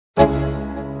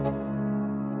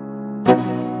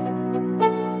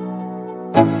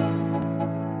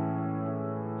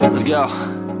Let's go.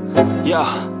 Yo,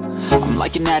 I'm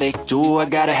like an addict, do I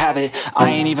gotta have it. I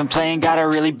ain't even playing, got a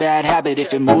really bad habit.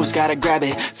 If it moves, gotta grab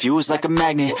it, fuse like a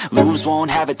magnet. Lose,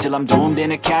 won't have it till I'm doomed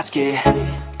in a casket.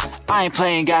 I ain't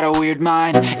playing, got a weird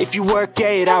mind. If you work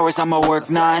 8 hours, I'ma work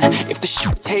 9. If the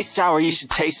shit tastes sour, you should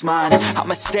taste mine.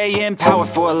 I'ma stay in power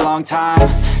for a long time.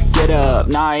 Get up,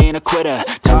 nah, I ain't a quitter.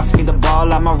 Toss me the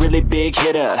ball, I'm a really big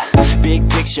hitter. Big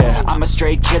picture, I'm a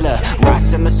straight killer.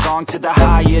 Rising the song to the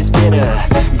highest bidder.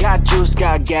 Got juice,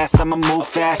 got gas, I'ma move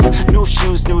fast. New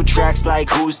shoes, new tracks, like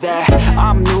who's that?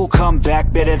 I'm new, come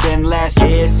back, better than last.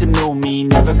 Yeah, it's a new me,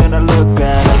 never gonna look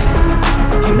back.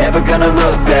 I'm never gonna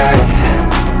look back.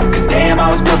 Cause damn, I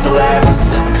was built to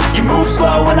last. You move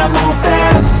slow and I move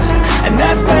fast, and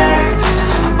that's facts.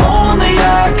 Only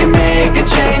I can make a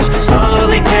change.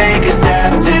 Slowly take a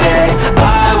step today.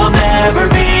 I will never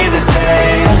be the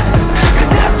same. Cause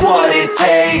that's what it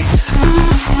takes.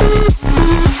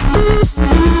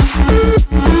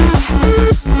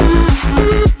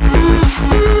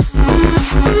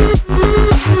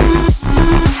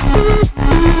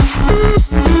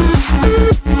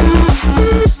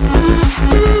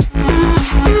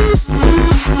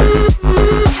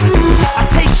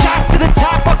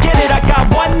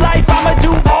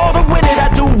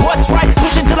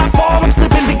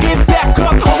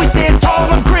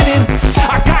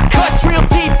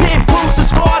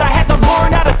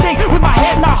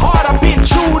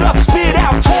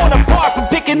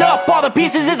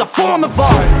 Pieces is a form of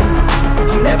art.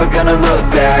 I'm never gonna look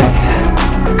back.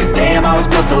 Cause damn, I was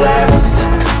built to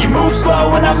last. You move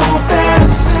slow and I move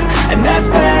fast, and that's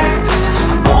facts.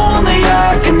 Only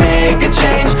I can make a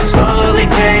change. Slowly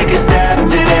take a step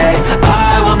today.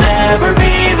 I will never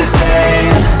be the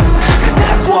same. Cause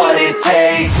that's what it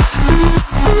takes.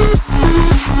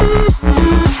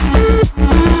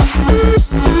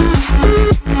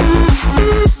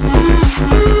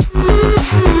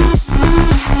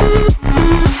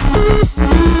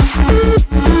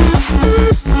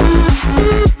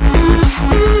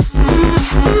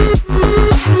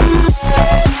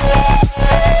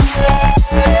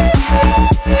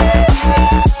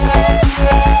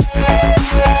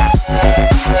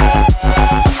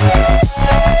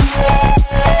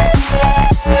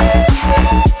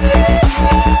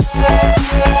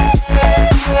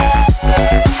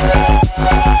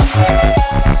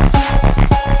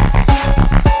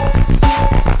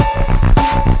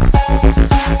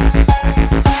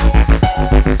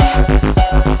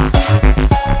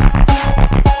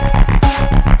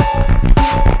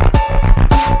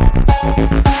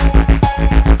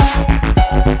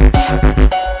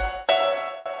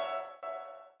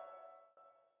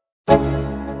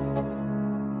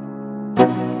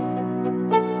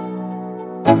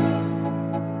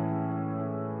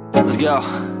 Let's go.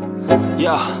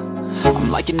 Yo, I'm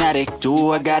like an addict,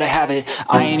 do I gotta have it.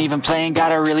 I ain't even playing,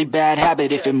 got a really bad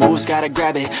habit. If it moves, gotta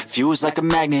grab it, fuse like a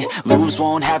magnet. Lose,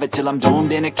 won't have it till I'm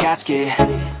doomed in a casket.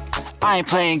 I ain't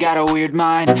playing, got a weird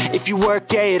mind. If you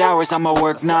work 8 hours, I'ma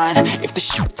work 9. If the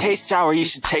shit tastes sour, you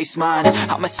should taste mine.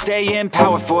 I'ma stay in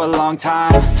power for a long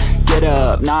time. Get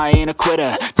up, nah, I ain't a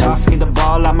quitter. Toss me the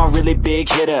ball, I'm a really big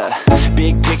hitter.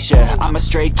 Big picture, I'm a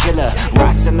straight killer.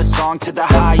 Rising the song to the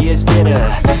highest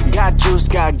bidder. Got juice,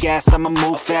 got gas, I'ma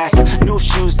move fast. New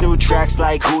shoes, new tracks,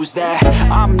 like who's that?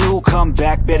 I'm new, come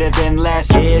back, better than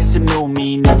last. Yeah, it's a new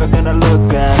me, never gonna look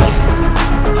back.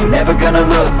 I'm never gonna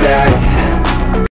look back.